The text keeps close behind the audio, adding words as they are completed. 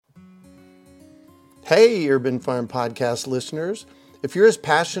Hey, Urban Farm Podcast listeners. If you're as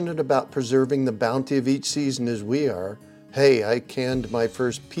passionate about preserving the bounty of each season as we are, hey, I canned my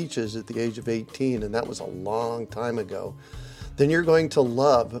first peaches at the age of 18, and that was a long time ago, then you're going to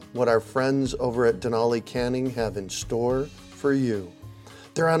love what our friends over at Denali Canning have in store for you.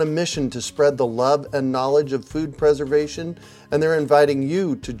 They're on a mission to spread the love and knowledge of food preservation, and they're inviting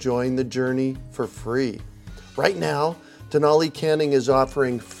you to join the journey for free. Right now, Denali Canning is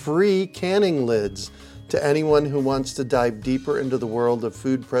offering free canning lids to anyone who wants to dive deeper into the world of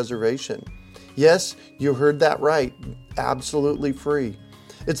food preservation. Yes, you heard that right, absolutely free.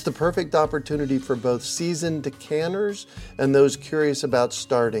 It's the perfect opportunity for both seasoned canners and those curious about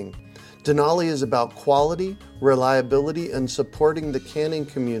starting. Denali is about quality, reliability, and supporting the canning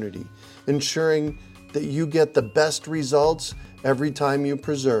community, ensuring that you get the best results every time you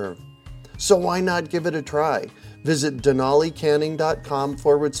preserve. So why not give it a try? Visit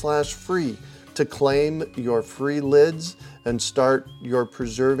denalicanning.com/free to claim your free lids and start your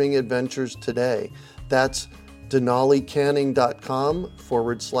preserving adventures today. That's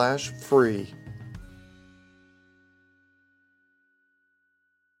denalicanning.com/free.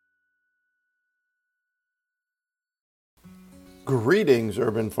 Greetings,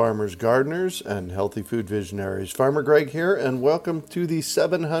 urban farmers, gardeners, and healthy food visionaries. Farmer Greg here, and welcome to the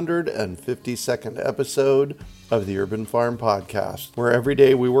 752nd episode of the Urban Farm Podcast, where every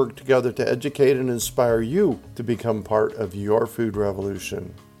day we work together to educate and inspire you to become part of your food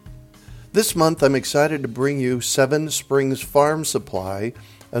revolution. This month, I'm excited to bring you Seven Springs Farm Supply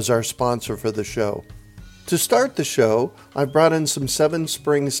as our sponsor for the show. To start the show, I've brought in some Seven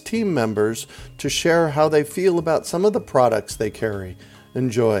Springs team members to share how they feel about some of the products they carry.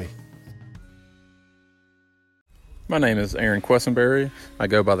 Enjoy. My name is Aaron Quessenberry. I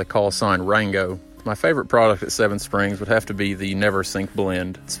go by the call sign Rango. My favorite product at Seven Springs would have to be the Never Sink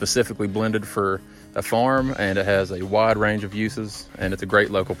blend. It's specifically blended for a farm, and it has a wide range of uses, and it's a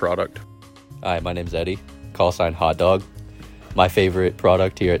great local product. Hi, my name's Eddie, call sign Hot Dog. My favorite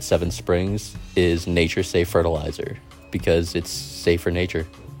product here at Seven Springs is Nature Safe Fertilizer because it's safe for nature.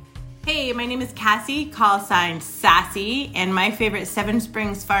 Hey, my name is Cassie, call sign Sassy, and my favorite Seven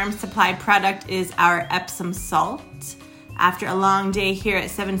Springs Farm Supply product is our Epsom salt. After a long day here at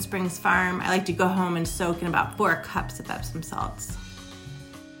Seven Springs Farm, I like to go home and soak in about 4 cups of Epsom salts.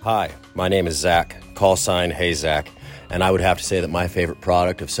 Hi, my name is Zach, call sign Hey Zach, and I would have to say that my favorite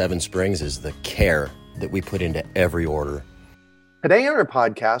product of Seven Springs is the care that we put into every order. Today on our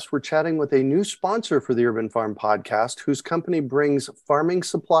podcast, we're chatting with a new sponsor for the Urban Farm Podcast, whose company brings farming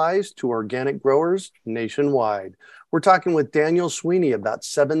supplies to organic growers nationwide. We're talking with Daniel Sweeney about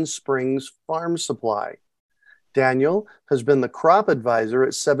Seven Springs Farm Supply. Daniel has been the crop advisor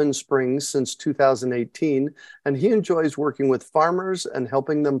at Seven Springs since 2018, and he enjoys working with farmers and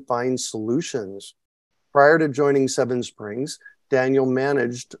helping them find solutions. Prior to joining Seven Springs, Daniel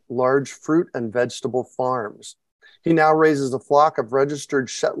managed large fruit and vegetable farms. He now raises a flock of registered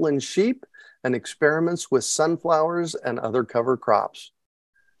Shetland sheep and experiments with sunflowers and other cover crops.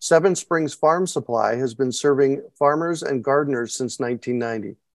 Seven Springs Farm Supply has been serving farmers and gardeners since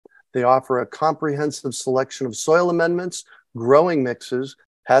 1990. They offer a comprehensive selection of soil amendments, growing mixes,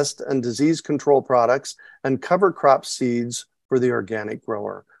 pest and disease control products, and cover crop seeds for the organic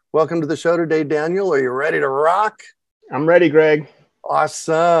grower. Welcome to the show today, Daniel. Are you ready to rock? I'm ready, Greg.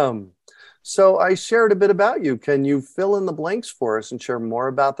 Awesome. So I shared a bit about you. Can you fill in the blanks for us and share more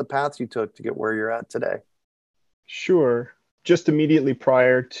about the path you took to get where you're at today? Sure. Just immediately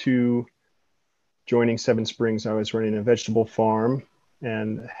prior to joining Seven Springs, I was running a vegetable farm.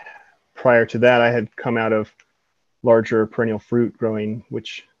 And prior to that, I had come out of larger perennial fruit growing,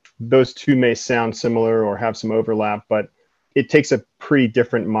 which those two may sound similar or have some overlap, but it takes a pretty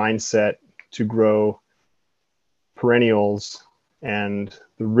different mindset to grow perennials and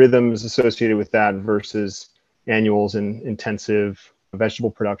the rhythms associated with that versus annuals and intensive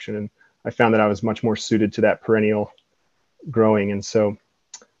vegetable production. And I found that I was much more suited to that perennial growing. And so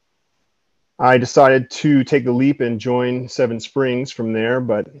I decided to take the leap and join Seven Springs from there.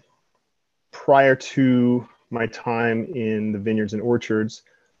 But prior to my time in the vineyards and orchards,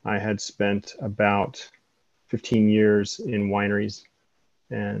 I had spent about 15 years in wineries.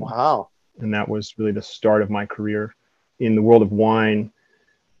 And wow. And that was really the start of my career in the world of wine.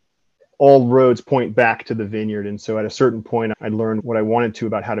 All roads point back to the vineyard. And so at a certain point, I learned what I wanted to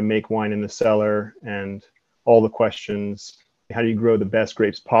about how to make wine in the cellar and all the questions. How do you grow the best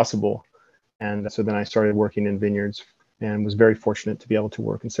grapes possible? And so then I started working in vineyards and was very fortunate to be able to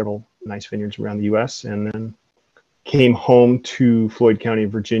work in several nice vineyards around the U.S. And then came home to Floyd County,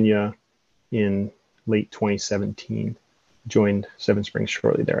 Virginia in late 2017. Joined Seven Springs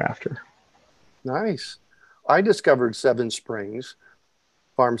shortly thereafter. Nice. I discovered Seven Springs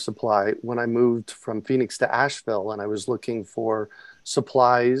Farm Supply when I moved from Phoenix to Asheville, and I was looking for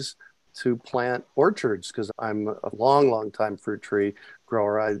supplies to plant orchards because I'm a long, long time fruit tree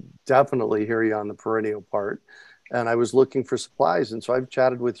grower. I definitely hear you on the perennial part. And I was looking for supplies. And so I've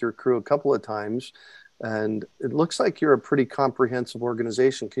chatted with your crew a couple of times, and it looks like you're a pretty comprehensive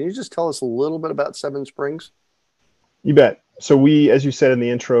organization. Can you just tell us a little bit about Seven Springs? You bet. So we, as you said in the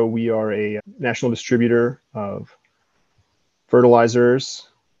intro, we are a national distributor of fertilizers,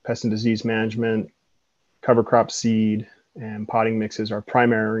 pest and disease management, cover crop seed, and potting mixes are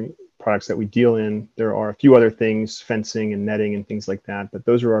primary products that we deal in. There are a few other things, fencing and netting and things like that, but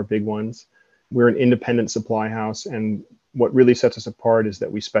those are our big ones. We're an independent supply house, and what really sets us apart is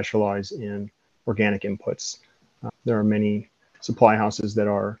that we specialize in organic inputs. There are many supply houses that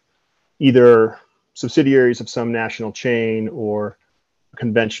are either subsidiaries of some national chain or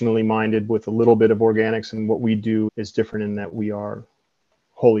conventionally minded with a little bit of organics, and what we do is different in that we are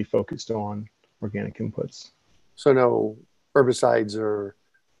wholly focused on organic inputs. So, no herbicides or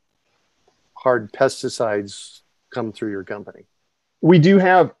hard pesticides come through your company. We do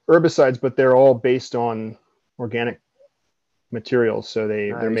have herbicides, but they're all based on organic materials. So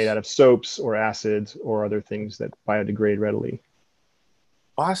they're made out of soaps or acids or other things that biodegrade readily.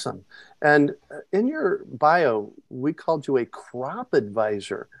 Awesome. And in your bio, we called you a crop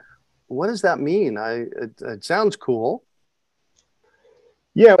advisor. What does that mean? It sounds cool.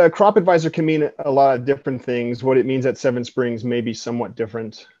 Yeah, a crop advisor can mean a lot of different things. What it means at Seven Springs may be somewhat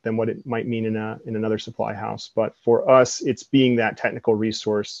different than what it might mean in another supply house. But for us, it's being that technical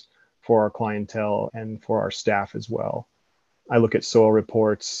resource for our clientele and for our staff as well. I look at soil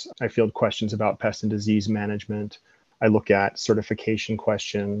reports. I field questions about pest and disease management. I look at certification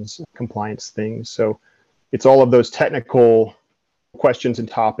questions, compliance things. So it's all of those technical questions and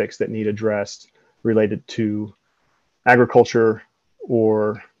topics that need addressed related to agriculture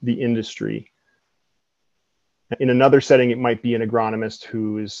or the industry. In another setting, it might be an agronomist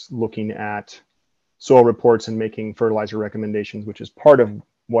who is looking at soil reports and making fertilizer recommendations, which is part of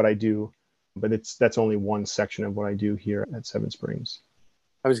what I do, but that's only one section of what I do here at Seven Springs.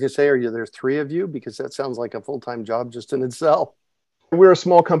 I was going to say, there three of you? Because that sounds like a full-time job just in itself. We're a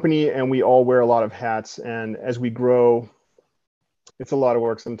small company and we all wear a lot of hats. And as we grow, it's a lot of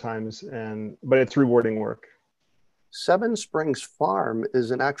work sometimes, but it's rewarding work. Seven Springs Farm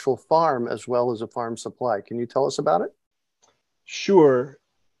is an actual farm as well as a farm supply. Can you tell us about it? Sure.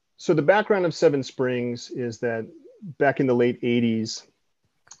 So the background of Seven Springs is that back in the late 80s,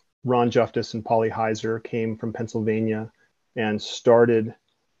 Ron Justice and Polly Heiser came from Pennsylvania and started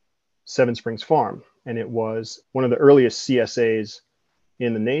Seven Springs Farm. And it was one of the earliest CSAs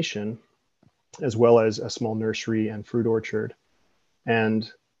in the nation, as well as a small nursery and fruit orchard.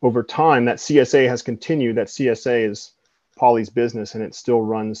 And over time, that CSA has continued. That CSA is Polly's business, and it still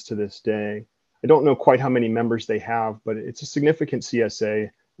runs to this day. I don't know quite how many members they have, but it's a significant CSA,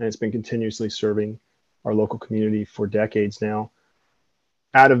 and it's been continuously serving our local community for decades now.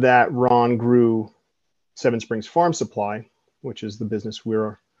 Out of that, Ron grew Seven Springs Farm Supply, which is the business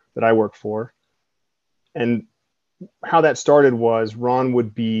that I work for. And how that started was Ron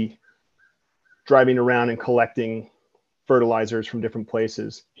would be driving around and collecting fertilizers from different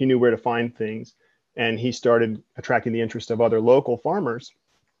places. He knew where to find things, and he started attracting the interest of other local farmers,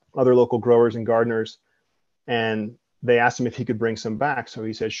 other local growers and gardeners, and they asked him if he could bring some back. So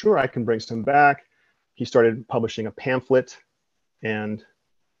he said, sure, I can bring some back. He started publishing a pamphlet, and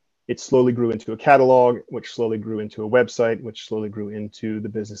it slowly grew into a catalog, which slowly grew into a website, which slowly grew into the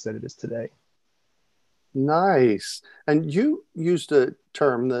business that it is today. Nice. And you used a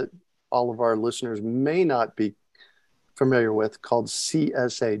term that all of our listeners may not be familiar with called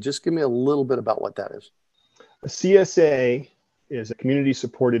CSA. Just give me a little bit about what that is. A CSA is a community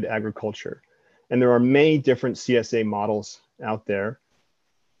supported agriculture. And there are many different CSA models out there.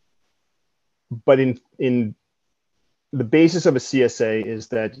 But in the basis of a CSA is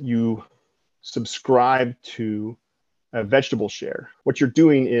that you subscribe to a vegetable share. What you're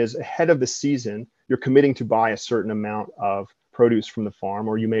doing is ahead of the season, you're committing to buy a certain amount of produce from the farm,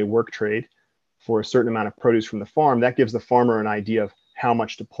 or you may work trade for a certain amount of produce from the farm. That gives the farmer an idea of how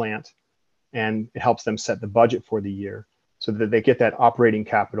much to plant, and it helps them set the budget for the year so that they get that operating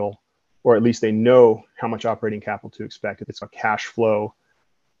capital, or at least they know how much operating capital to expect. It's a cash flow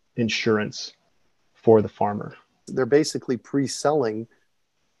insurance for the farmer. They're basically pre-selling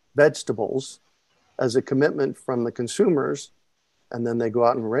vegetables as a commitment from the consumers, and then they go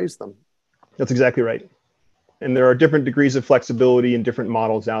out and raise them. That's exactly right. And there are different degrees of flexibility and different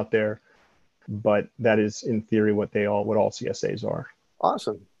models out there, but that is in theory what all CSAs are.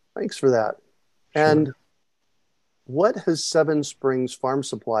 Awesome. Thanks for that. And what has Seven Springs Farm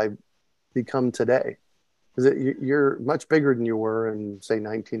Supply become today? Because you're much bigger than you were in, say,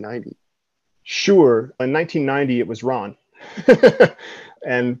 1990. Sure. In 1990, it was Ron.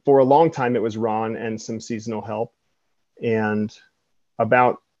 And for a long time, it was Ron and some seasonal help. And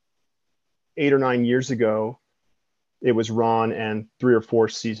about 8 or 9 years ago, it was Ron and 3 or 4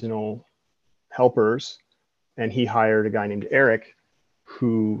 seasonal helpers. And he hired a guy named Eric,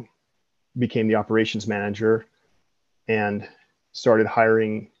 who became the operations manager and started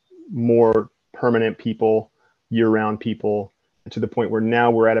hiring more permanent people, year-round people, to the point where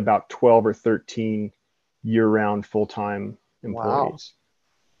now we're at about 12 or 13 year-round full-time employees.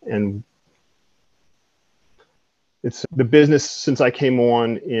 Wow. And it's the business since I came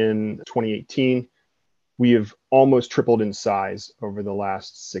on in 2018, we have almost tripled in size over the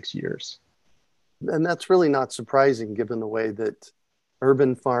last 6 years. And that's really not surprising given the way that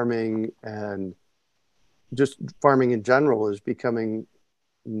urban farming and just farming in general is becoming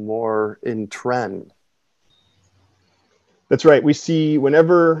more in trend. That's right. We see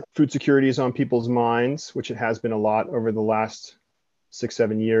whenever food security is on people's minds, which it has been a lot over the last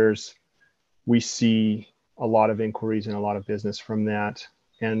 6-7 years, we see a lot of inquiries and a lot of business from that.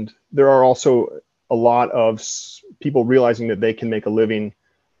 And there are also a lot of people realizing that they can make a living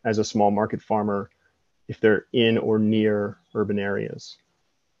as a small market farmer if they're in or near urban areas.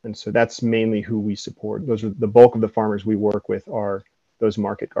 And so that's mainly who we support. Those are the bulk of the farmers we work with are those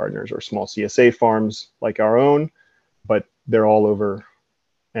market gardeners or small CSA farms like our own, but they're all over,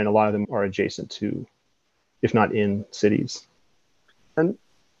 and a lot of them are adjacent to, if not in, cities. And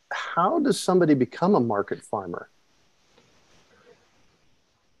how does somebody become a market farmer?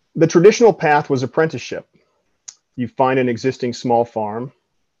 The traditional path was apprenticeship. You find an existing small farm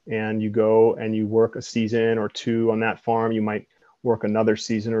and you go and you work a season or two on that farm. You might work another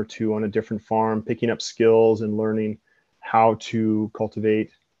season or two on a different farm, picking up skills and learning how to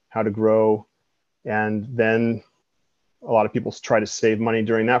cultivate, how to grow. And then a lot of people try to save money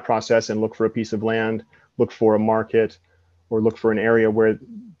during that process and look for a piece of land, look for a market, or look for an area where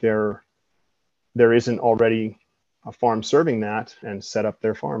there isn't already a farm serving that and set up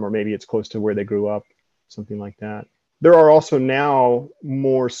their farm, or maybe it's close to where they grew up, something like that. There are also now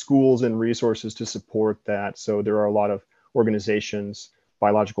more schools and resources to support that. So there are a lot of organizations,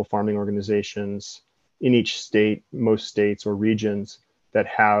 biological farming organizations in each state, most states or regions that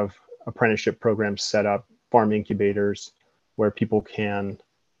have apprenticeship programs set up, farm incubators, where people can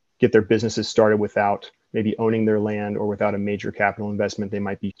get their businesses started without maybe owning their land or without a major capital investment. They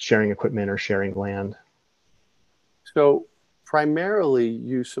might be sharing equipment or sharing land. So primarily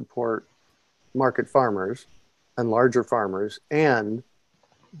you support market farmers and larger farmers, and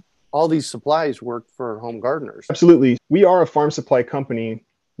all these supplies work for home gardeners. Absolutely. We are a farm supply company,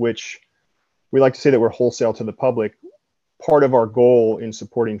 which we like to say that we're wholesale to the public. Part of our goal in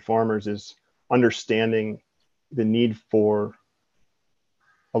supporting farmers is understanding the need for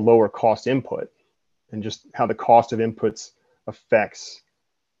a lower cost input and just how the cost of inputs affects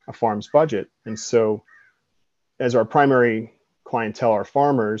a farm's budget. And so as our primary clientele are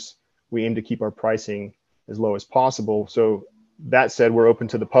farmers, we aim to keep our pricing as low as possible. So that said, we're open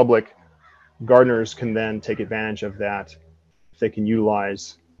to the public. Gardeners can then take advantage of that if they can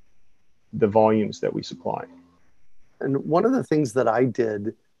utilize the volumes that we supply. And one of the things that I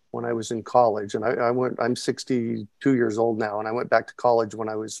did when I was in college, and I'm 62 years old now, and I went back to college when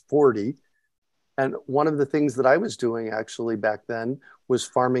I was 40. And one of the things that I was doing actually back then was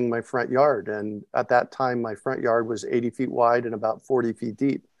farming my front yard. And at that time, my front yard was 80 feet wide and about 40 feet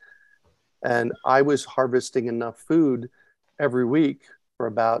deep. And I was harvesting enough food every week for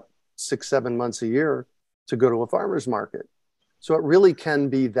about 6-7 months a year to go to a farmer's market. So it really can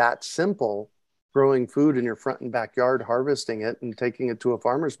be that simple, growing food in your front and backyard, harvesting it and taking it to a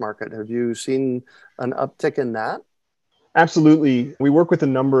farmer's market. Have you seen an uptick in that? Absolutely. We work with a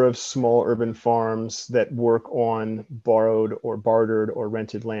number of small urban farms that work on borrowed or bartered or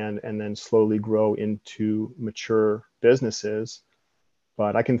rented land and then slowly grow into mature businesses.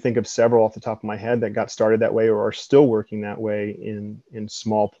 But I can think of several off the top of my head that got started that way or are still working that way in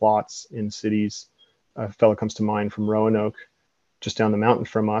small plots in cities. A fellow comes to mind from Roanoke, just down the mountain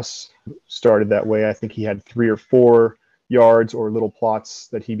from us, started that way. I think he had 3 or 4 yards or little plots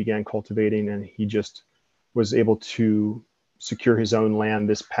that he began cultivating, and he just was able to secure his own land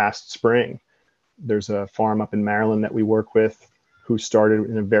this past spring. There's a farm up in Maryland that we work with who started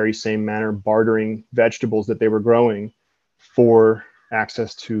in a very same manner, bartering vegetables that they were growing for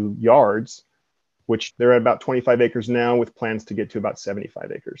access to yards, which they're at about 25 acres now with plans to get to about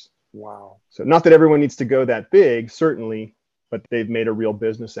 75 acres. Wow. So not that everyone needs to go that big, certainly, but they've made a real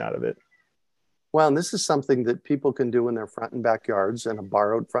business out of it. Well, and this is something that people can do in their front and backyards in a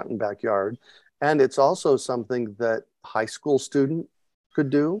borrowed front and backyard. And it's also something that a high school student could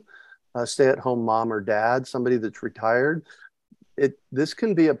do, a stay-at-home mom or dad, somebody that's retired. This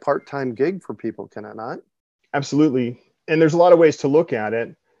can be a part-time gig for people, can it not? Absolutely. And there's a lot of ways to look at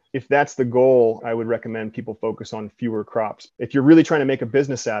it. If that's the goal, I would recommend people focus on fewer crops. If you're really trying to make a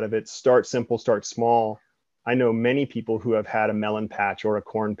business out of it, start simple, start small. I know many people who have had a melon patch or a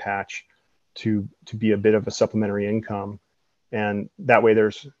corn patch to be a bit of a supplementary income. And that way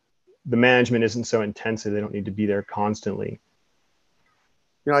the management isn't so intensive. They don't need to be there constantly.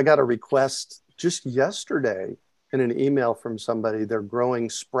 I got a request just yesterday in an email from somebody. They're growing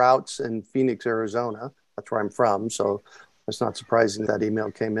sprouts in Phoenix, Arizona. That's where I'm from. So it's not surprising that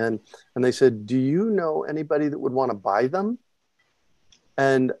email came in. And they said, do you know anybody that would want to buy them?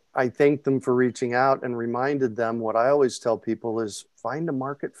 And I thanked them for reaching out and reminded them what I always tell people is find a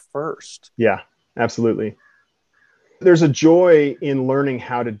market first. Yeah, absolutely. There's a joy in learning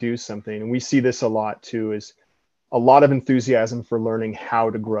how to do something. And we see this a lot too, is a lot of enthusiasm for learning how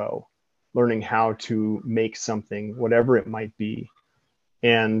to grow, learning how to make something, whatever it might be.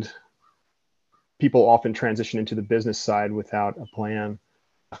 And people often transition into the business side without a plan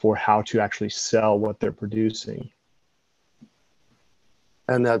for how to actually sell what they're producing.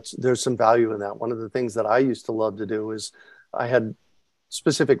 And there's some value in that. One of the things that I used to love to do is I had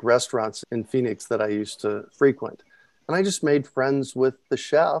specific restaurants in Phoenix that I used to frequent. And I just made friends with the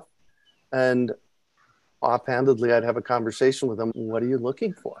chef, and offhandedly, I'd have a conversation with them. What are you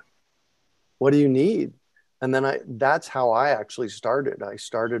looking for? What do you need? And then that's how I actually started. I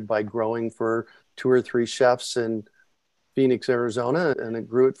started by growing for 2 or 3 chefs in Phoenix, Arizona, and it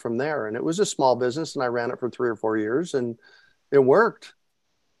grew it from there. And it was a small business, and I ran it for 3 or 4 years, and it worked.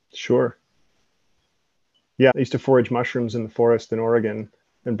 Sure. Yeah, I used to forage mushrooms in the forest in Oregon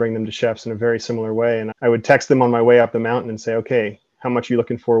and bring them to chefs in a very similar way. And I would text them on my way up the mountain and say, okay, how much are you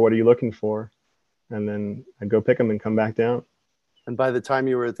looking for? What are you looking for? And then I'd go pick them and come back down. And by the time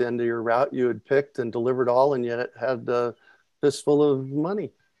you were at the end of your route, you had picked and delivered all, and yet had a fistful of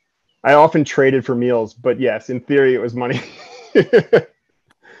money. I often traded for meals, but yes, in theory, it was money.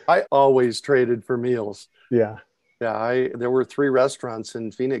 I always traded for meals. Yeah. Yeah, there were 3 restaurants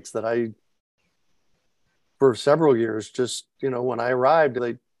in Phoenix that for several years, just, when I arrived,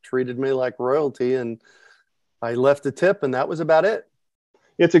 they treated me like royalty, and I left a tip, and that was about it.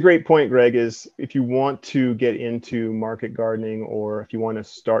 It's a great point, Greg, is if you want to get into market gardening, or if you want to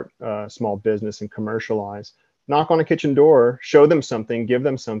start a small business and commercialize, knock on a kitchen door, show them something, give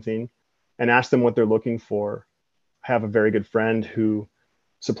them something, and ask them what they're looking for. I have a very good friend who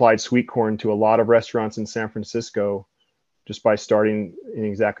supplied sweet corn to a lot of restaurants in San Francisco just by starting in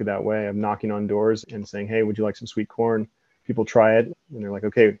exactly that way of knocking on doors and saying, hey, would you like some sweet corn? People try it and they're like,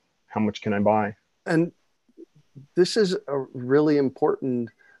 okay, how much can I buy? And this is a really important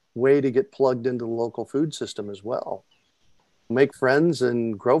way to get plugged into the local food system as well. Make friends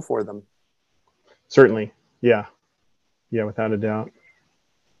and grow for them. Certainly. Yeah. Yeah, without a doubt.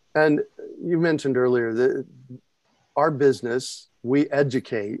 And you mentioned earlier that our business, we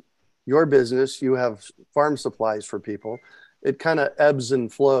educate. Your business, you have farm supplies for people. It kind of ebbs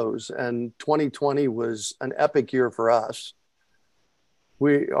and flows. And 2020 was an epic year for us.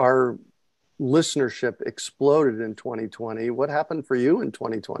 Our listenership exploded in 2020. What happened for you in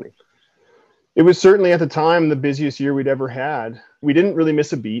 2020? It was certainly at the time the busiest year we'd ever had. We didn't really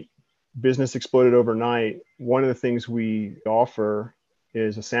miss a beat. Business exploded overnight. One of the things we offer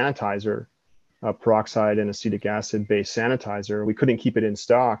is a sanitizer, a peroxide and acetic acid based sanitizer. We couldn't keep it in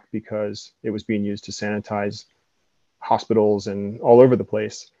stock because it was being used to sanitize hospitals and all over the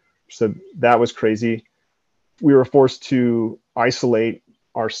place. So that was crazy. We were forced to isolate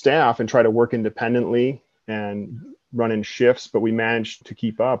our staff and try to work independently and run in shifts, but we managed to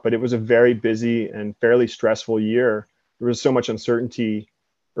keep up. But it was a very busy and fairly stressful year. There was so much uncertainty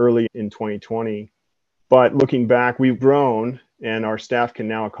early in 2020. But looking back, we've grown and our staff can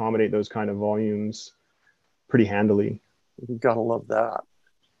now accommodate those kind of volumes pretty handily. You gotta love that.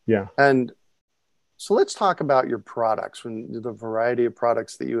 Yeah. And so let's talk about your products, the variety of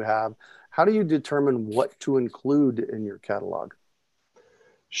products that you have. How do you determine what to include in your catalog?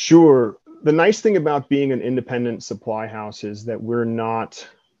 Sure. The nice thing about being an independent supply house is that we're not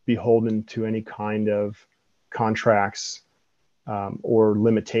beholden to any kind of contracts or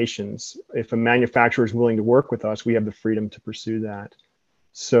limitations. If a manufacturer is willing to work with us, we have the freedom to pursue that.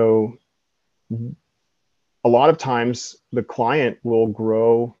 So a lot of times the client will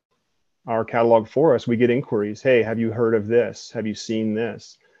grow our catalog for us. We get inquiries. Hey, have you heard of this? Have you seen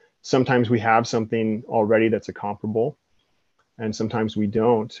this? Sometimes we have something already that's a comparable. and sometimes we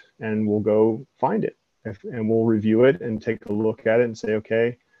don't, and we'll go find it and we'll review it and take a look at it and say,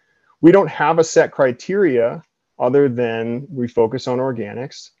 okay, we don't have a set criteria other than we focus on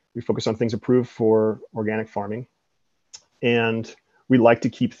organics. We focus on things approved for organic farming, and we like to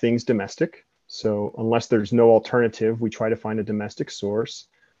keep things domestic. So unless there's no alternative, we try to find a domestic source.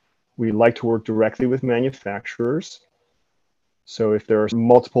 We like to work directly with manufacturers. So if there are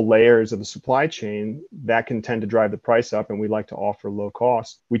multiple layers of the supply chain, that can tend to drive the price up, and we like to offer low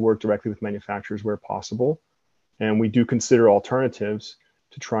cost. We work directly with manufacturers where possible, and we do consider alternatives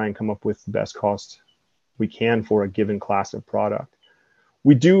to try and come up with the best cost we can for a given class of product.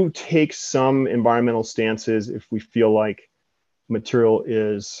 We do take some environmental stances if we feel like material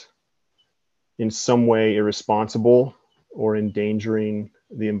is in some way irresponsible or endangering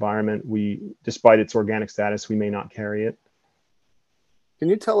the environment. Despite its organic status, we may not carry it. Can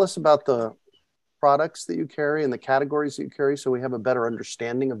you tell us about the products that you carry and the categories that you carry so we have a better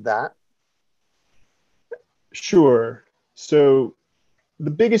understanding of that? Sure. So the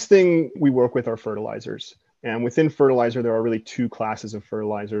biggest thing we work with are fertilizers. And within fertilizer, there are really two classes of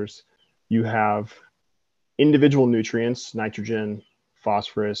fertilizers. You have individual nutrients, nitrogen,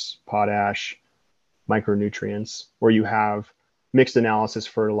 phosphorus, potash, micronutrients, or you have mixed analysis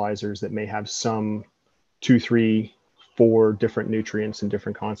fertilizers that may have some 2, 3, 4 different nutrients in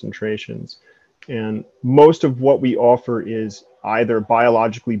different concentrations. And most of what we offer is either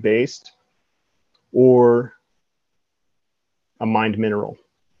biologically based or a mined mineral.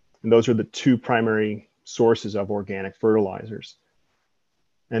 And those are the two primary sources of organic fertilizers.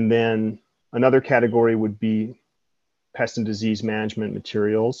 And then another category would be pest and disease management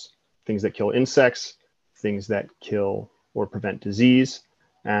materials, things that kill insects, things that kill or prevent disease,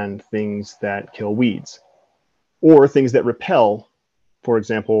 and things that kill weeds, or things that repel. For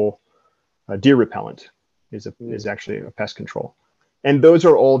example, a deer repellent is actually a pest control. And those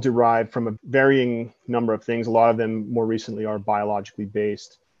are all derived from a varying number of things. A lot of them more recently are biologically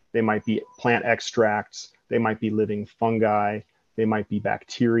based. They might be plant extracts, they might be living fungi, they might be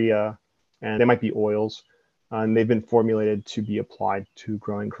bacteria, and they might be oils. And they've been formulated to be applied to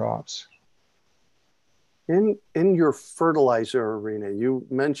growing crops. In your fertilizer arena, you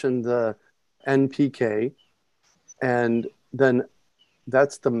mentioned the NPK, and then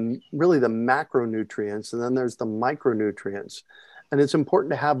that's really the macronutrients, and then there's the micronutrients. And it's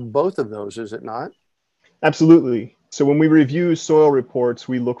important to have both of those, is it not? Absolutely. So when we review soil reports,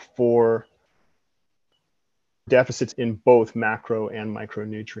 we look for deficits in both macro and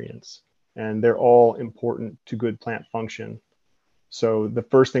micronutrients, and they're all important to good plant function. So the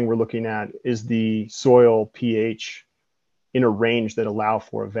first thing we're looking at is the soil pH in a range that allow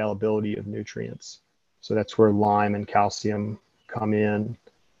for availability of nutrients. So that's where lime and calcium come in.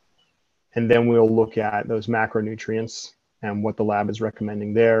 And then we'll look at those macronutrients and what the lab is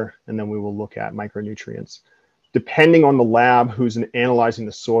recommending there. And then we will look at micronutrients. Depending on the lab who's analyzing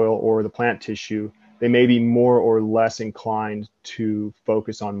the soil or the plant tissue, they may be more or less inclined to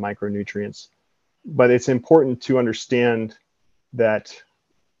focus on micronutrients. But it's important to understand that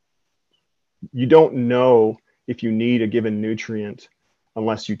you don't know if you need a given nutrient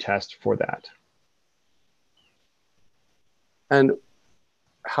unless you test for that. And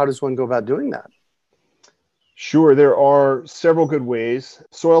how does one go about doing that? Sure, there are several good ways.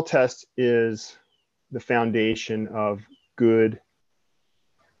 Soil test is the foundation of good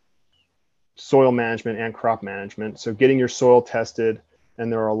soil management and crop management. So getting your soil tested,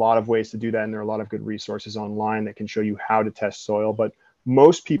 and there are a lot of ways to do that, and there are a lot of good resources online that can show you how to test soil. But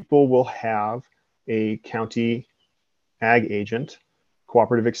most people will have a county ag agent,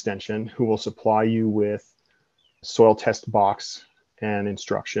 cooperative extension, who will supply you with soil test box and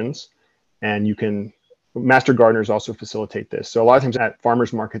instructions. And you can, master gardeners also facilitate this. So a lot of times at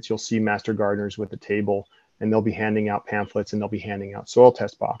farmers markets, you'll see master gardeners with a table, and they'll be handing out pamphlets and they'll be handing out soil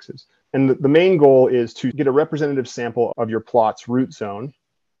test boxes. And the main goal is to get a representative sample of your plot's root zone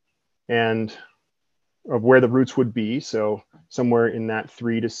and of where the roots would be. So somewhere in that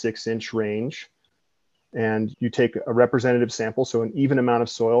 3 to 6 inch range. And you take a representative sample, so an even amount of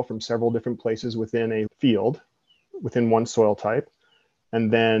soil from several different places within a field, within one soil type,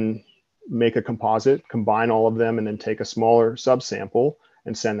 and then make a composite, combine all of them, and then take a smaller subsample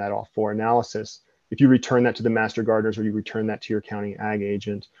and send that off for analysis. If you return that to the master gardeners, or you return that to your county ag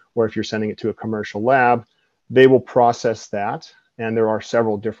agent, or if you're sending it to a commercial lab, they will process that. And there are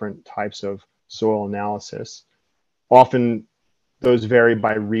several different types of soil analysis. Often those vary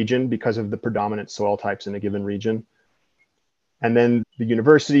by region because of the predominant soil types in a given region. And then the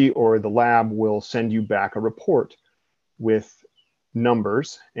university or the lab will send you back a report with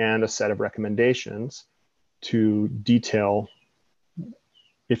numbers and a set of recommendations to detail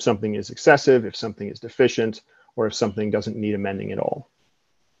if something is excessive, if something is deficient, or if something doesn't need amending at all.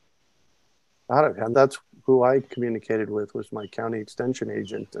 Got it. And that's who I communicated with, was my county extension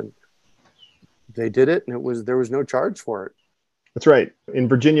agent, and they did it, and there was no charge for it. That's right. In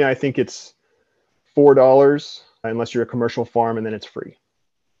Virginia, I think it's $4 unless you're a commercial farm, and then it's free.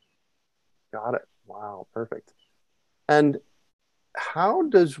 Got it. Wow, perfect. And how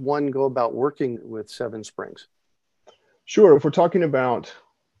does one go about working with Seven Springs? Sure. If we're talking about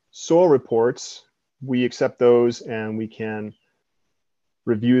soil reports, we accept those and we can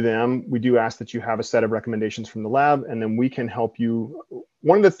review them. We do ask that you have a set of recommendations from the lab, and then we can help you.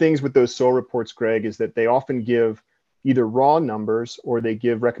 One of the things with those soil reports, Greg, is that they often give either raw numbers or they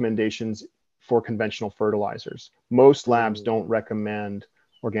give recommendations for conventional fertilizers. Most labs don't recommend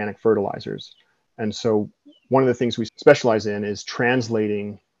organic fertilizers. And so one of the things we specialize in is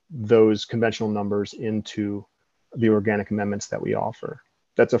translating those conventional numbers into the organic amendments that we offer.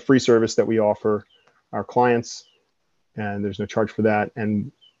 That's a free service that we offer our clients, and there's no charge for that.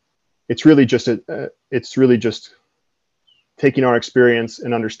 And it's really just taking our experience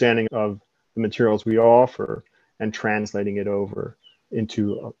and understanding of the materials we offer and translating it over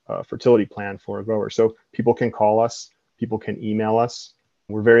into a fertility plan for a grower. So people can call us, people can email us.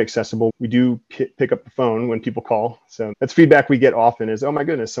 We're very accessible. We do pick up the phone when people call. So that's feedback we get often is, oh my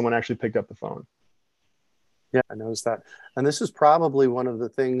goodness, someone actually picked up the phone. Yeah, I noticed that. And this is probably one of the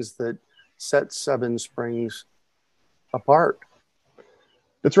things that sets Seven Springs apart.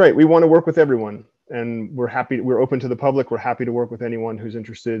 That's right. We want to work with everyone, and we're open to the public. We're happy to work with anyone who's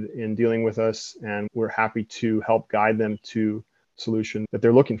interested in dealing with us, and we're happy to help guide them to a solution that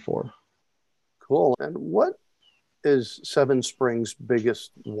they're looking for. Cool. And what is Seven Springs'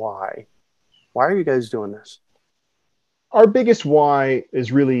 biggest why? Why are you guys doing this? Our biggest why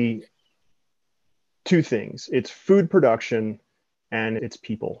is really two things. It's food production and it's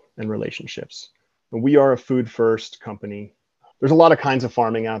people and relationships. And we are a food first company. There's a lot of kinds of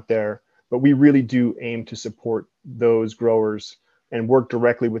farming out there, but we really do aim to support those growers and work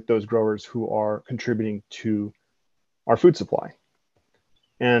directly with those growers who are contributing to our food supply.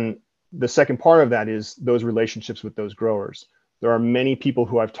 And the second part of that is those relationships with those growers. There are many people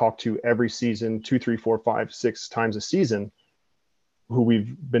who I've talked to every season, 2, 3, 4, 5, 6 times a season, who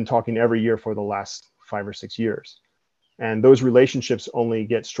we've been talking every year for the last 5 or 6 years. And those relationships only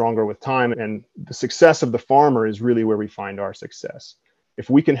get stronger with time. And the success of the farmer is really where we find our success. If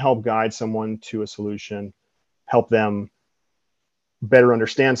we can help guide someone to a solution, help them better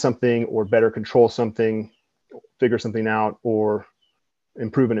understand something or better control something, figure something out, or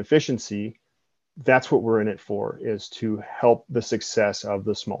improve an efficiency, that's what we're in it for, is to help the success of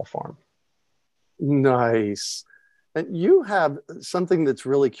the small farm. Nice. And you have something that's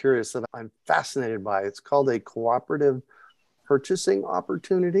really curious that I'm fascinated by. It's called a cooperative purchasing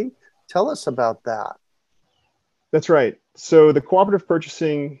opportunity. Tell us about that. That's right. So the cooperative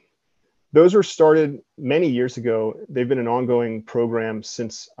purchasing, those were started many years ago. They've been an ongoing program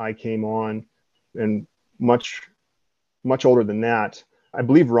since I came on, and much older than that. I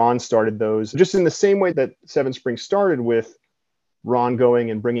believe Ron started those just in the same way that Seven Springs started, with Ron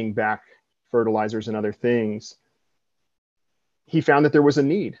going and bringing back fertilizers and other things. He found that there was a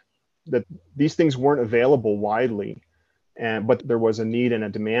need, that these things weren't available widely, but there was a need and a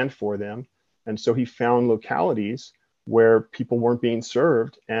demand for them. And so he found localities where people weren't being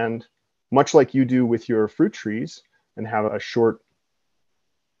served. And much like you do with your fruit trees and have a short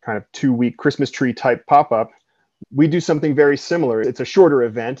kind of 2-week Christmas tree type pop-up, we do something very similar. It's a shorter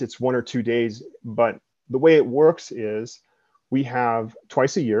event. It's 1 or 2 days. But the way it works is we have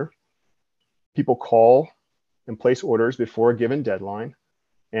twice a year, people call and place orders before a given deadline.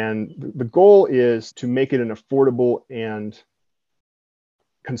 And the goal is to make it an affordable and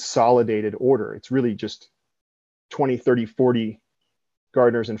consolidated order. It's really just 20, 30, 40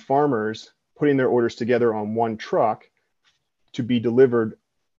 gardeners and farmers putting their orders together on one truck to be delivered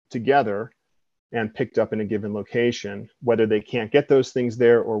together and picked up in a given location, whether they can't get those things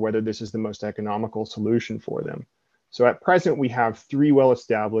there or whether this is the most economical solution for them. So at present, we have 3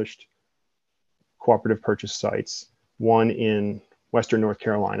 well-established cooperative purchase sites, one in Western North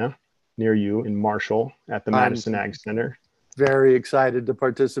Carolina, near you in Marshall at the Madison Ag Center. Very excited to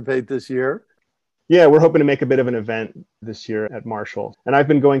participate this year. Yeah, we're hoping to make a bit of an event this year at Marshall. And I've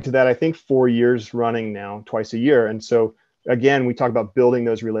been going to that, I think, 4 years running now, twice a year. And so, again, we talk about building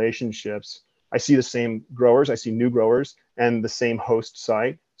those relationships. I see the same growers, I see new growers, and the same host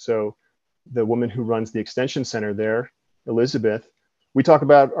site. So the woman who runs the extension center there, Elizabeth, we talk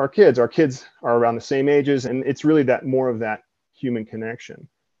about our kids. Our kids are around the same ages, and it's really that more of that human connection.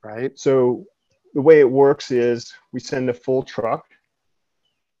 Right. So the way it works is we send a full truck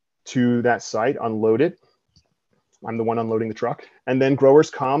to that site, unload it. I'm the one unloading the truck. And then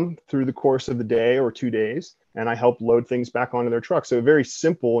growers come through the course of the day or 2 days, and I help load things back onto their truck. So very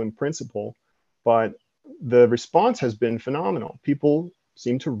simple in principle, but the response has been phenomenal. People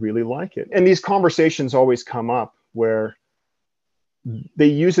seem to really like it. And these conversations always come up where they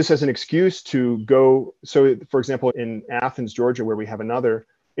use this as an excuse to go. So for example, in Athens, Georgia, where we have another,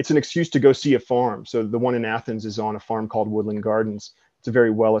 it's an excuse to go see a farm. So the one in Athens is on a farm called Woodland Gardens. It's a very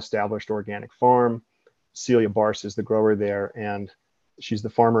well-established organic farm. Celia Barse is the grower there, and she's the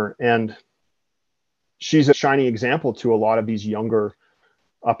farmer. And she's a shining example to a lot of these younger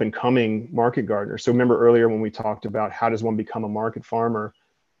up and coming market gardeners. So remember earlier when we talked about how does one become a market farmer,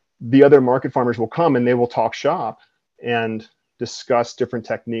 the other market farmers will come and they will talk shop and discuss different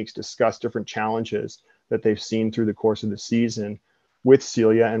techniques, discuss different challenges that they've seen through the course of the season with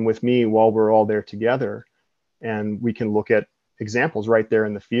Celia and with me while we're all there together. And we can look at examples right there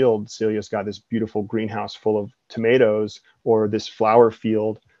in the field. Celia's got this beautiful greenhouse full of tomatoes, or this flower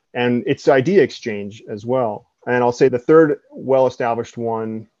field, and it's idea exchange as well. And I'll say the third well-established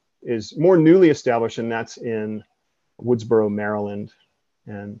one is more newly established, and that's in Woodsboro, Maryland.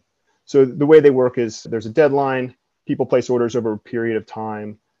 And so the way they work is there's a deadline, people place orders over a period of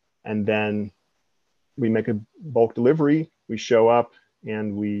time, and then we make a bulk delivery, we show up,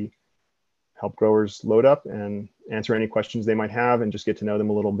 and we help growers load up and answer any questions they might have and just get to know them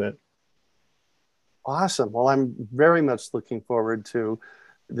a little bit. Awesome. Well, I'm very much looking forward to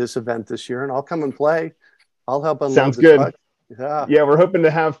this event this year, and I'll come and play. I'll help unload Sounds the good. truck. Yeah, we're hoping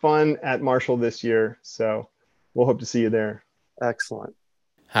to have fun at Marshall this year, so we'll hope to see you there. Excellent.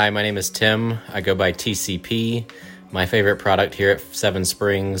 Hi, my name is Tim. I go by TCP. My favorite product here at Seven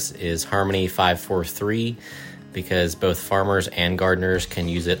Springs is Harmony 543 because both farmers and gardeners can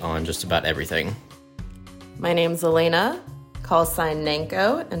use it on just about everything. My name's Elena, call sign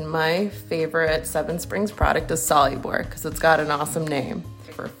Nanko, and my favorite Seven Springs product is Solubor because it's got an awesome name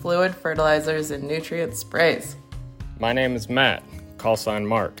for fluid fertilizers and nutrient sprays. My name is Matt, call sign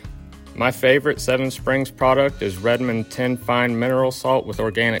Mark. My favorite Seven Springs product is Redmond 10 Fine Mineral Salt with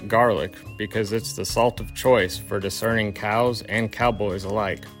organic garlic because it's the salt of choice for discerning cows and cowboys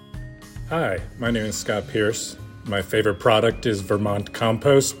alike. Hi, my name is Scott Pierce. My favorite product is Vermont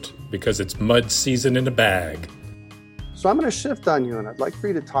Compost because it's mud season in a bag. So I'm going to shift on you, and I'd like for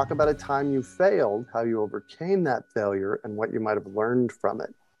you to talk about a time you failed, how you overcame that failure, and what you might have learned from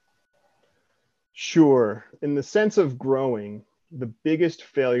it. Sure. In the sense of growing, the biggest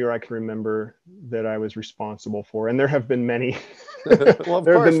failure I can remember that I was responsible for, and there have been many, Well,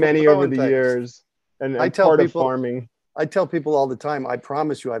 there have been many over the years, and I tell part people, of farming. I tell people all the time, I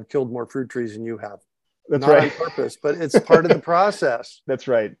promise you I've killed more fruit trees than you have. That's Not right. on purpose, but it's part of the process. That's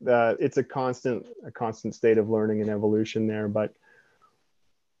right. It's a constant state of learning and evolution there. But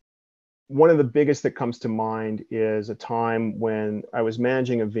one of the biggest that comes to mind is a time when I was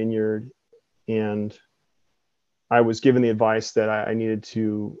managing a vineyard, and I was given the advice that I needed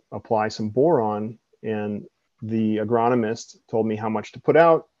to apply some boron, and the agronomist told me how much to put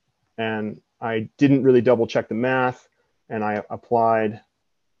out, and I didn't really double check the math, and I applied,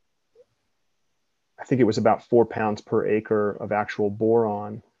 I think it was about 4 pounds per acre of actual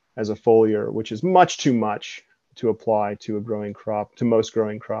boron as a foliar, which is much too much to apply to a growing crop, to most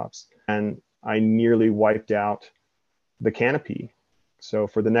growing crops. And I nearly wiped out the canopy. So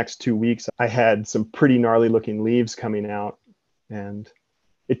for the next 2 weeks, I had some pretty gnarly looking leaves coming out. And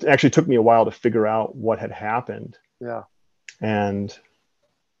it actually took me a while to figure out what had happened. Yeah. And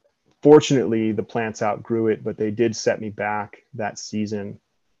fortunately, the plants outgrew it, but they did set me back that season.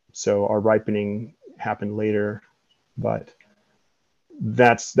 So our ripening happened later, but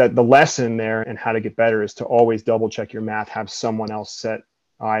that's the lesson there, and how to get better is to always double check your math, have someone else set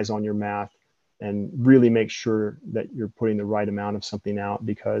eyes on your math, and really make sure that you're putting the right amount of something out,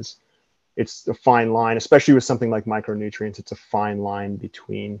 because it's a fine line, especially with something like micronutrients. It's a fine line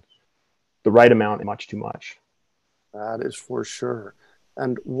between the right amount and much too much. That is for sure.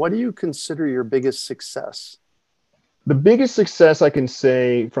 And what do you consider your biggest success? The biggest success I can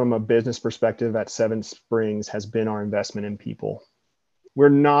say from a business perspective at Seven Springs has been our investment in people. We're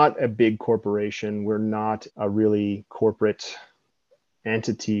not a big corporation. We're not a really corporate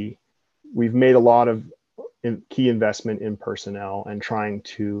entity. We've made a lot of key investment in personnel and trying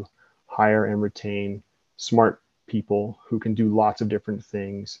to hire and retain smart people who can do lots of different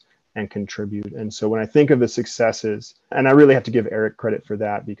things and contribute. And so when I think of the successes, and I really have to give Eric credit for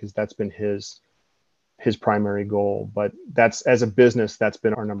that because that's been his primary goal, but that's, as a business, that's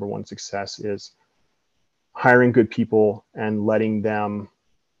been our number one success, is hiring good people and letting them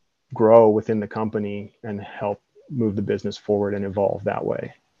grow within the company and help move the business forward and evolve that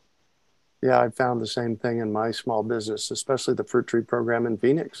way. Yeah, I found the same thing in my small business, especially the fruit tree program in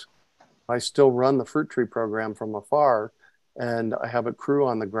Phoenix. I still run the fruit tree program from afar, and I have a crew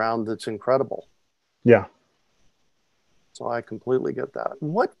on the ground that's incredible. Yeah. So I completely get that.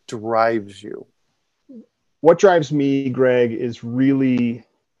 What drives you? What drives me, Greg, is really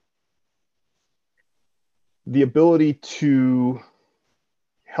the ability to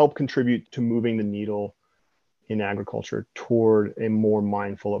help contribute to moving the needle in agriculture toward a more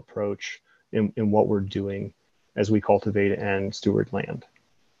mindful approach in what we're doing as we cultivate and steward land.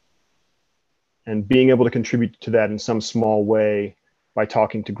 And being able to contribute to that in some small way by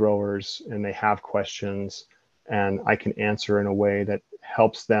talking to growers and they have questions and I can answer in a way that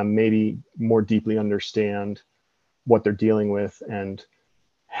helps them maybe more deeply understand what they're dealing with and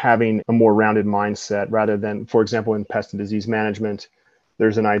having a more rounded mindset rather than, for example, in pest and disease management,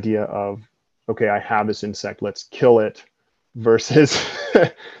 there's an idea of, okay, I have this insect, let's kill it, versus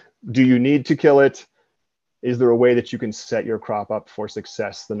do you need to kill it? Is there a way that you can set your crop up for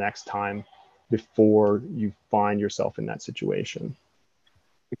success the next time before you find yourself in that situation?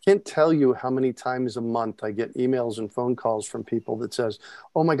 I can't tell you how many times a month I get emails and phone calls from people that says,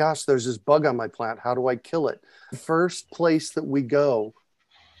 oh my gosh, there's this bug on my plant. How do I kill it? The first place that we go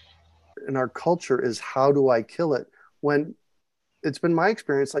in our culture is how do I kill it? When it's been my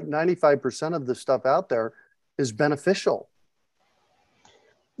experience, like 95% of the stuff out there is beneficial.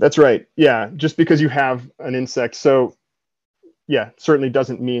 That's right. Yeah. Just because you have an insect. So yeah, certainly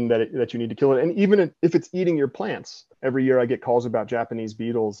doesn't mean that you need to kill it. And even if it's eating your plants, every year I get calls about Japanese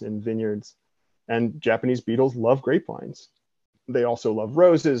beetles in vineyards, and Japanese beetles love grapevines. They also love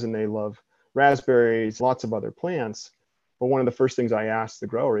roses and they love raspberries, lots of other plants. But one of the first things I ask the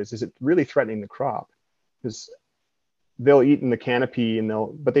grower is it really threatening the crop? Because they'll eat in the canopy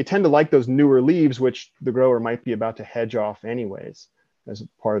but they tend to like those newer leaves, which the grower might be about to hedge off anyways as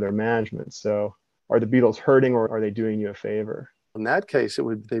part of their management. So are the beetles hurting or are they doing you a favor? In that case,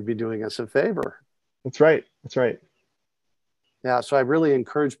 they'd be doing us a favor. That's right. That's right. Yeah. So I really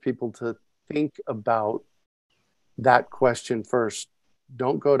encourage people to think about that question first.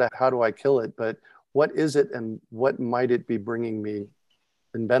 Don't go to how do I kill it, but what is it and what might it be bringing me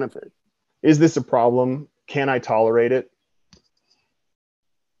in benefit? Is this a problem? Can I tolerate it?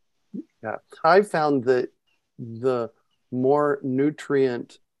 Yeah. I found that the more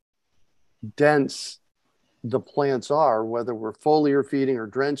nutrient dense the plants are, whether we're foliar feeding or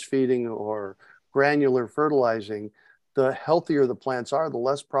drench feeding or granular fertilizing, the healthier the plants are, the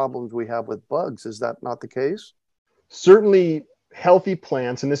less problems we have with bugs. Is that not the case? Certainly healthy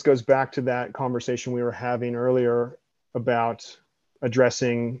plants, and this goes back to that conversation we were having earlier about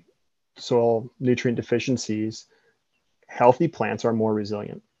addressing soil nutrient deficiencies. Healthy plants are more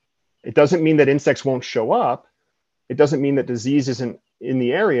resilient. It doesn't mean that insects won't show up. It doesn't mean that disease isn't in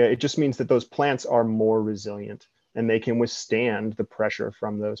the area. It just means that those plants are more resilient and they can withstand the pressure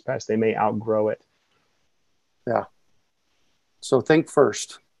from those pests. They may outgrow it. Yeah. So think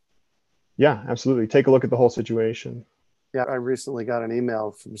first. Yeah, absolutely. Take a look at the whole situation. Yeah, I recently got an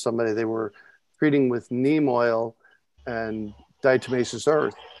email from somebody. They were treating with neem oil and diatomaceous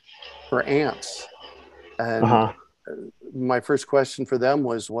earth for ants. And my first question for them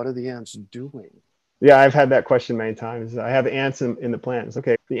was, what are the ants doing? Yeah, I've had that question many times. I have ants in the plants.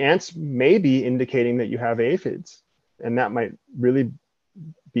 Okay, the ants may be indicating that you have aphids, and that might really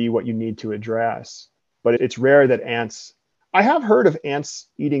be what you need to address. But it's rare that ants... I have heard of ants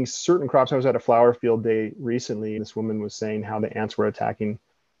eating certain crops. I was at a flower field day recently, and this woman was saying how the ants were attacking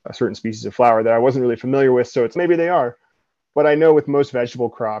a certain species of flower that I wasn't really familiar with, so maybe they are. But I know with most vegetable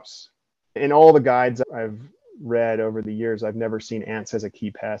crops, in all the guides I've read over the years, I've never seen ants as a key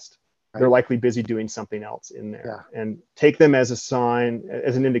pest. They're likely busy doing something else in there. Yeah. And take them as a sign,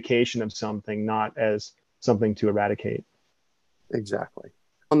 as an indication of something, not as something to eradicate. Exactly.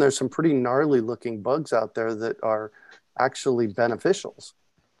 And there's some pretty gnarly looking bugs out there that are actually beneficials.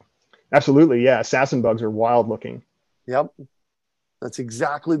 Absolutely, yeah. Assassin bugs are wild looking. Yep. That's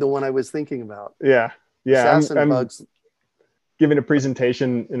exactly the one I was thinking about. Yeah. Yeah. Assassin bugs. Giving a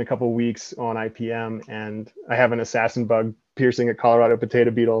presentation in a couple of weeks on IPM, and I have an assassin bug piercing a Colorado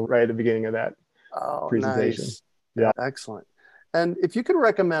potato beetle right at the beginning of that presentation. Nice. Yeah, excellent. And if you could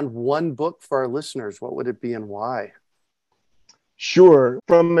recommend one book for our listeners, what would it be and why? Sure.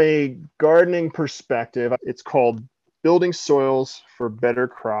 From a gardening perspective, it's called Building Soils for Better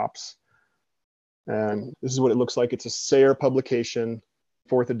Crops. And this is what it looks like. It's a Sayre publication,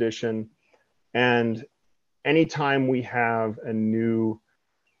 4th edition. And anytime we have a new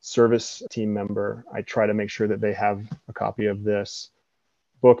service team member, I try to make sure that they have a copy of this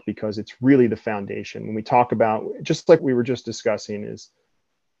book because it's really the foundation. When we talk about, just like we were just discussing, is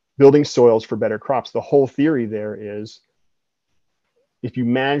building soils for better crops. The whole theory there is if you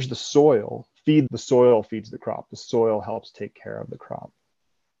manage the soil, the soil feeds the crop. The soil helps take care of the crop.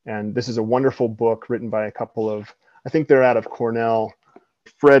 And this is a wonderful book written by a couple of, I think they're out of Cornell.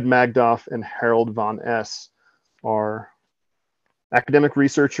 Fred Magdoff and Harold von Ess are academic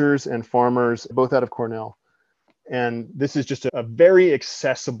researchers and farmers, both out of Cornell. And this is just a very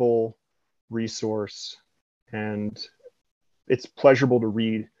accessible resource. And it's pleasurable to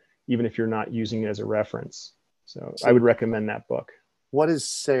read, even if you're not using it as a reference. So I would recommend that book. What is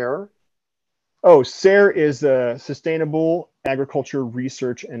SARE? Oh, SARE is the Sustainable Agriculture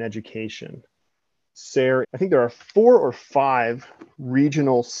Research and Education. SARE, I think there are 4 or 5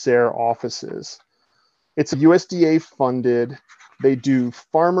 regional SARE offices. It's USDA funded. They do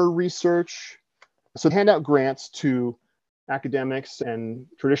farmer research. So they hand out grants to academics and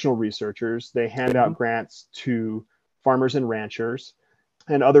traditional researchers. They hand out grants to farmers and ranchers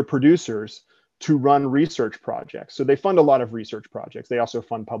and other producers to run research projects. So they fund a lot of research projects. They also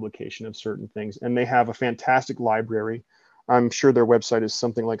fund publication of certain things. And they have a fantastic library. I'm sure their website is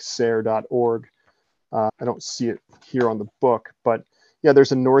something like sare.org. I don't see it here on the book, but yeah,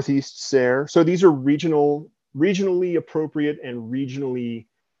 there's a Northeast SARE. So these are regionally appropriate and regionally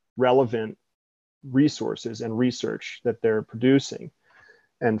relevant resources and research that they're producing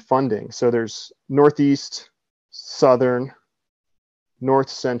and funding. So there's Northeast, Southern, North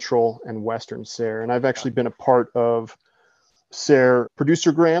Central, and Western SARE. And I've actually been a part of SARE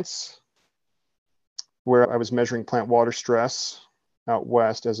producer grants, where I was measuring plant water stress out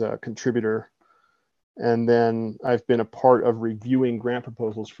west as a contributor. And then I've been a part of reviewing grant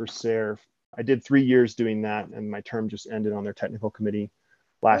proposals for SARE. I did 3 years doing that, and my term just ended on their technical committee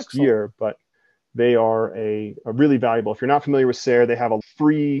last year. But they are a really valuable. If you're not familiar with SARE, they have a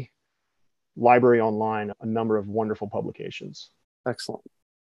free library online, a number of wonderful publications. Excellent.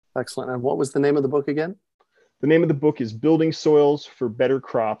 Excellent. And what was the name of the book again? The name of the book is Building Soils for Better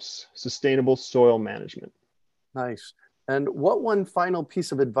Crops, Sustainable Soil Management. Nice. And what one final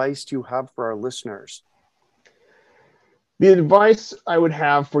piece of advice do you have for our listeners? The advice I would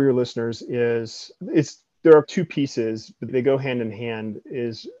have for your listeners is there are 2 pieces, but they go hand in hand,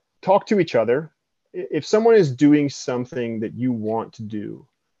 is talk to each other. If someone is doing something that you want to do,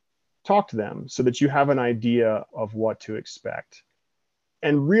 talk to them so that you have an idea of what to expect.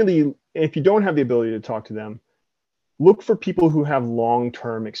 And really, if you don't have the ability to talk to them, look for people who have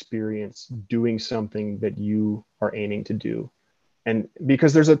long-term experience doing something that you are aiming to do. And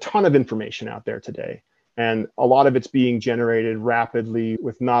because there's a ton of information out there today, and a lot of it's being generated rapidly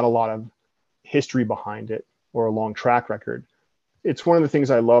with not a lot of history behind it or a long track record. It's one of the things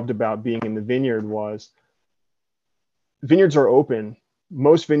I loved about being in the vineyard was vineyards are open.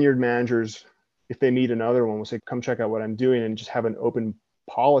 Most vineyard managers, if they meet another one, will say, come check out what I'm doing, and just have an open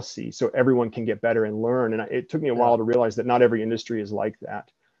policy so everyone can get better and learn. And it took me a while to realize that not every industry is like that,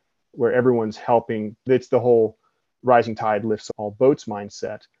 where everyone's helping. It's the whole rising tide lifts all boats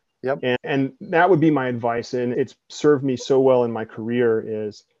mindset. Yep. And that would be my advice. And it's served me so well in my career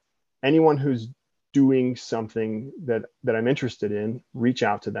is anyone who's doing something that I'm interested in, reach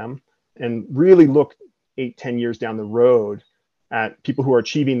out to them and really look 8-10 years down the road at people who are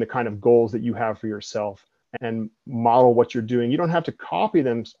achieving the kind of goals that you have for yourself and model what you're doing. You don't have to copy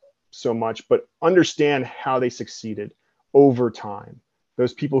them so much, but understand how they succeeded over time.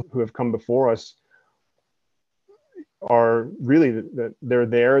 Those people who have come before us are really,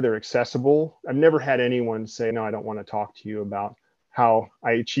 they're accessible. I've never had anyone say, no, I don't want to talk to you about how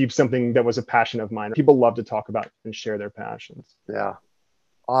I achieved something that was a passion of mine. People love to talk about and share their passions. Yeah.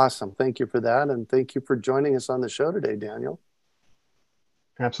 Awesome. Thank you for that. And thank you for joining us on the show today, Daniel.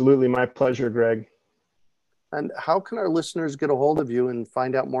 Absolutely. My pleasure, Greg. And how can our listeners get a hold of you and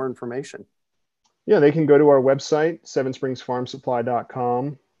find out more information? Yeah, they can go to our website,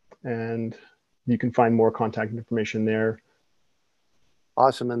 sevenspringsfarmsupply.com, and you can find more contact information there.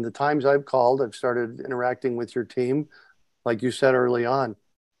 Awesome. And the times I've called, I've started interacting with your team. Like you said early on,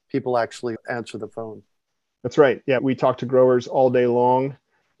 people actually answer the phone. That's right. Yeah, we talk to growers all day long.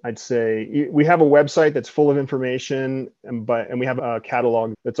 I'd say we have a website that's full of information, and we have a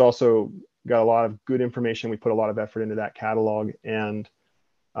catalog that's also got a lot of good information. We put a lot of effort into that catalog, and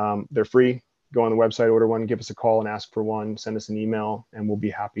they're free. Go on the website, order one, give us a call and ask for one, send us an email, and we'll be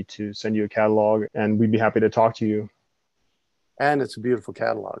happy to send you a catalog, and we'd be happy to talk to you. And it's a beautiful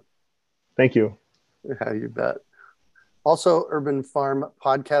catalog. Thank you. Yeah, you bet. Also, Urban Farm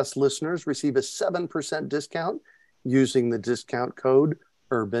podcast listeners receive a 7% discount using the discount code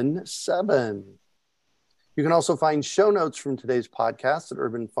URBAN7. You can also find show notes from today's podcast at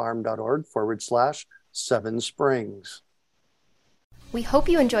urbanfarm.org/7springs. We hope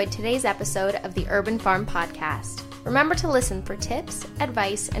you enjoyed today's episode of the Urban Farm Podcast. Remember to listen for tips,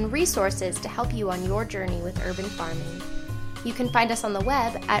 advice, and resources to help you on your journey with urban farming. You can find us on the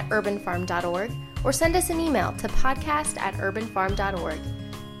web at urbanfarm.org or send us an email to podcast@urbanfarm.org.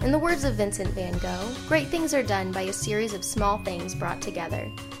 In the words of Vincent van Gogh, great things are done by a series of small things brought together.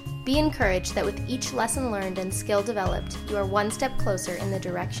 Be encouraged that with each lesson learned and skill developed, you are one step closer in the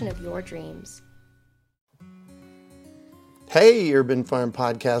direction of your dreams. Hey, Urban Farm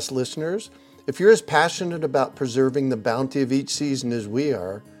Podcast listeners. If you're as passionate about preserving the bounty of each season as we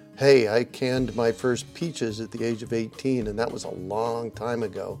are, hey, I canned my first peaches at the age of 18, and that was a long time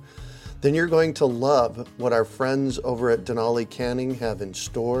ago, then you're going to love what our friends over at Denali Canning have in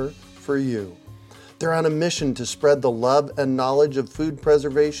store for you. They're on a mission to spread the love and knowledge of food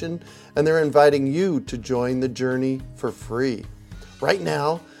preservation, and they're inviting you to join the journey for free. Right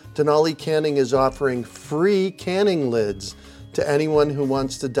now, Denali Canning is offering free canning lids to anyone who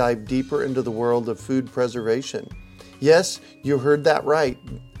wants to dive deeper into the world of food preservation. Yes, you heard that right,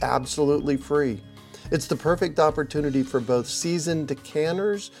 absolutely free. It's the perfect opportunity for both seasoned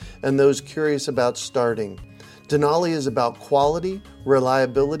canners and those curious about starting. Denali is about quality,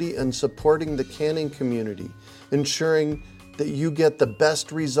 reliability, and supporting the canning community, ensuring that you get the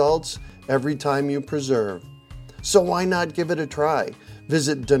best results every time you preserve. So why not give it a try?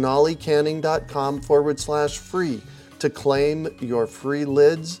 Visit denalicanning.com/free to claim your free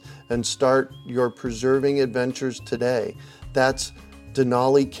lids and start your preserving adventures today. That's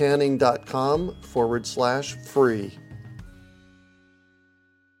denalicanning.com/free.